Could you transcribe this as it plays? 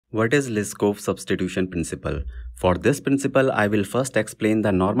What is Liskov substitution principle? For this principle, I will first explain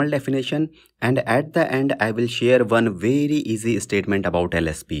the normal definition, and at the end I will share one very easy statement about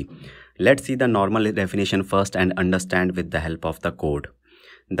LSP. Let's see the normal definition first and understand with the help of the code.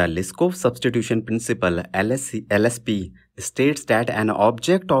 The Liskov substitution principle LSP states that an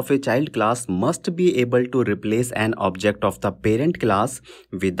object of a child class must be able to replace an object of the parent class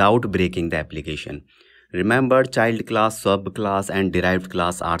without breaking the application. Remember, child class, subclass and derived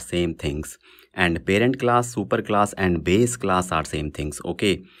class are same things, and parent class, superclass and base class are same things.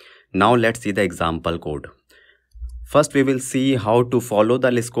 Okay, now let's see the example code. First we will see how to follow the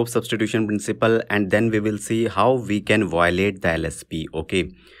Liskov substitution principle, and then we will see how we can violate the LSP.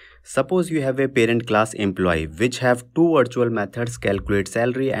 Okay, suppose you have a parent class employee which have two virtual methods, calculate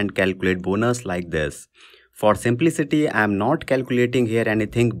salary and calculate bonus, like this. For simplicity, I am not calculating here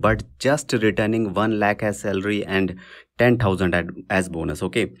anything but just returning 1 lakh as salary and 10,000 as bonus.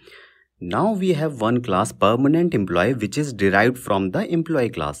 Okay, now we have one class, permanent employee, which is derived from the employee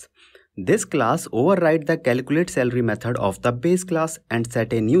class. This class override the calculate salary method of the base class and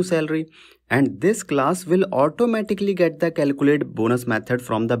set a new salary, and this class will automatically get the calculate bonus method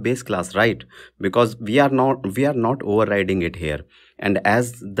from the base class, right? Because we are not overriding it here, and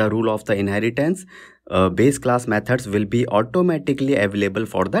as the rule of the inheritance, base class methods will be automatically available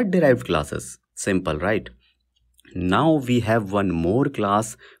for the derived classes. Simple, right? Now we have one more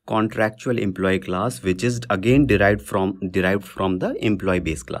class, contractual employee class, which is again derived from the employee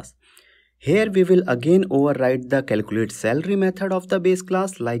base class. Here we will again override the calculate salary method of the base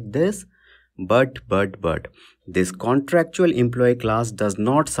class, like this. But this contractual employee class does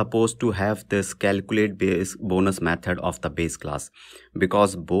not supposed to have this calculate base bonus method of the base class,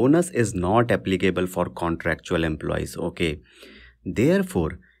 because bonus is not applicable for contractual employees. Okay,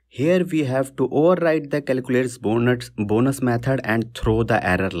 therefore here we have to override the calculate bonus method and throw the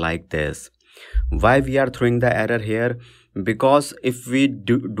error like this. Why we are throwing the error here? Because if we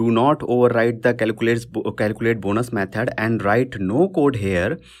do not override the calculate bonus method and write no code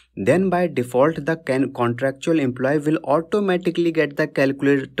here, then by default the contractual employee will automatically get the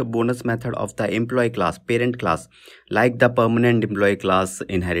calculate bonus method of the employee class, parent class, like the permanent employee class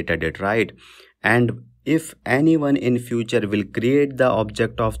inherited it, right? And if anyone in future will create the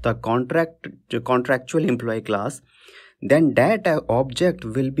object of the contractual employee class, then that object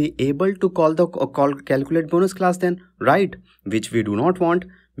will be able to call calculate bonus class then, right? Which we do not want,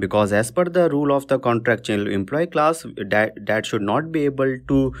 because as per the rule of the contractual employee class, that should not be able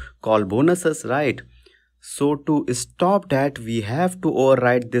to call bonuses, right? So to stop that, we have to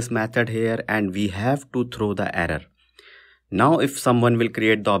override this method here and we have to throw the error. Now if someone will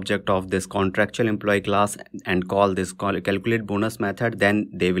create the object of this contractual employee class and call calculate bonus method, then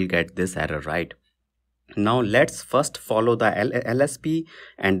they will get this error, right? Now let's first follow the LSP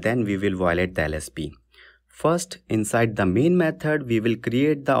and then we will violate the LSP. First, inside the main method, we will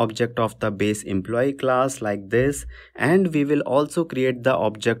create the object of the base employee class like this, and we will also create the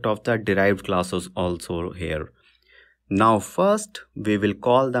object of the derived classes also here. Now first, we will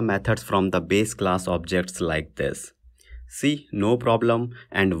call the methods from the base class objects like this. See, no problem,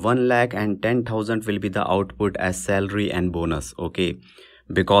 and 1 lakh and 10,000 will be the output as salary and bonus. Okay,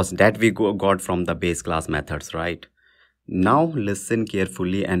 because that we got from the base class methods, right? Now listen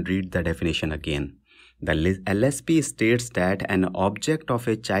carefully and read the definition again. The LSP states that an object of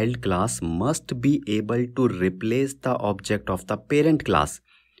a child class must be able to replace the object of the parent class.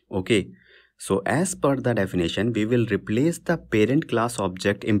 Okay, so as per the definition, we will replace the parent class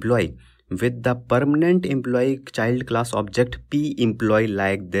object employee with the permanent employee child class object P employee,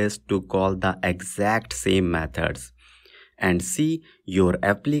 like this, to call the exact same methods. And see, your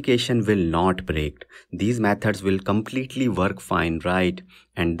application will not break. These methods will completely work fine, right?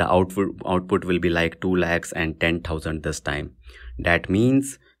 And the output will be like 2 lakhs and 10,000 this time. That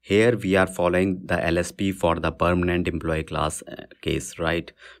means here we are following the LSP for the permanent employee class case,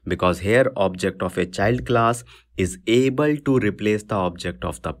 right? Because here object of a child class is able to replace the object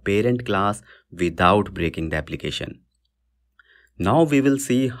of the parent class without breaking the application. Now we will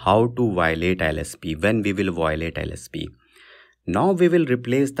see how to violate LSP, when we will violate LSP. Now we will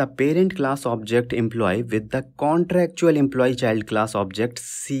replace the parent class object employee with the contractual employee child class object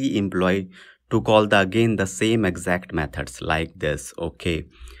C employee to call again the same exact methods, like this. Okay,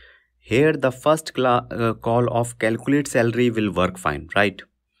 here the first call of calculate salary will work fine, right?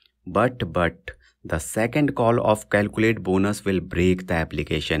 But the second call of calculate bonus will break the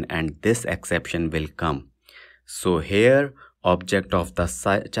application and this exception will come. So here object of the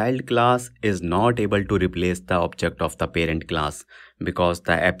child class is not able to replace the object of the parent class, because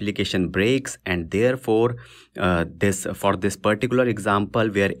the application breaks, and therefore for this particular example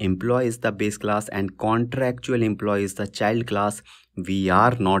where employee is the base class and contractual employee is the child class, we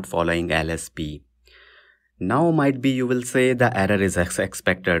are not following LSP. Now might be you will say the error is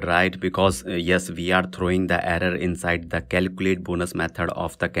expected, right? Because yes, we are throwing the error inside the calculate bonus method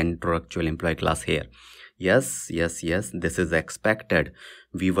of the contractual employee class here. Yes, this is expected.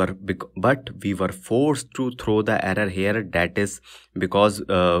 But we were forced to throw the error here. That is because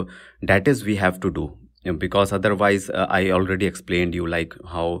we have to do, because otherwise I already explained you like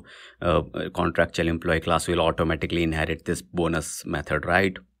how contractual employee class will automatically inherit this bonus method,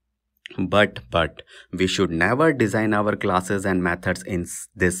 right? But we should never design our classes and methods in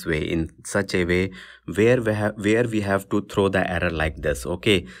this way, in such a way where we have to throw the error like this.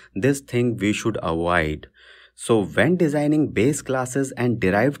 Okay, this thing we should avoid. So when designing base classes and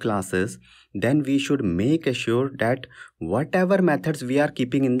derived classes, then we should make sure that whatever methods we are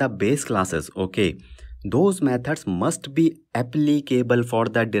keeping in the base classes, okay, those methods must be applicable for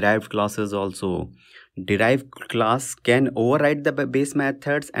the derived classes also. Derived class can override the base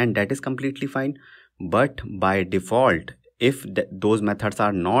methods, and that is completely fine. But by default, if those methods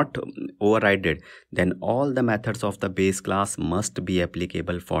are not overridden, then all the methods of the base class must be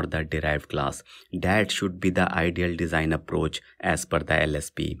applicable for the derived class. That should be the ideal design approach as per the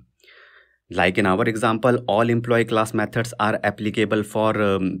LSP. Like in our example, all employee class methods are applicable for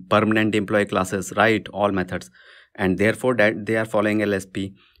permanent employee classes, right? All methods, and therefore that they are following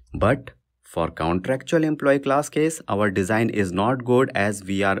LSP. But for contractual employee class case, our design is not good, as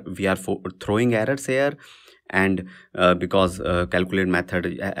we are throwing errors here, and because calculate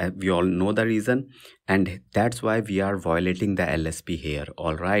method, we all know the reason, and that's why we are violating the LSP here.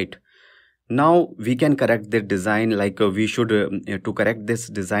 All right. Now we can correct the design, like we should to correct this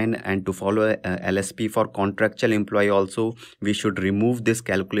design and to follow LSP for contractual employee also, we should remove this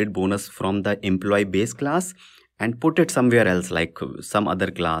calculate bonus from the employee base class and put it somewhere else, like some other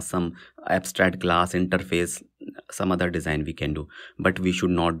class, some abstract class, interface, some other design we can do, but we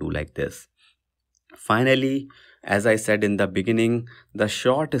should not do like this. Finally, as I said in the beginning, the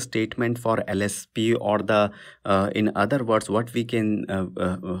short statement for LSP, or the in other words, what we can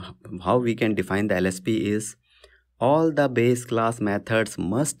how we can define the LSP is, all the base class methods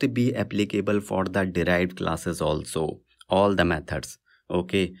must be applicable for the derived classes also. All the methods.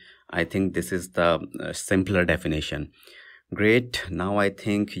 Okay, I think this is the simpler definition. Great. Now I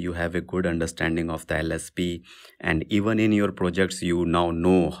think you have a good understanding of the LSP, and even in your projects you now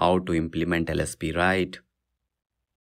know how to implement LSP, right?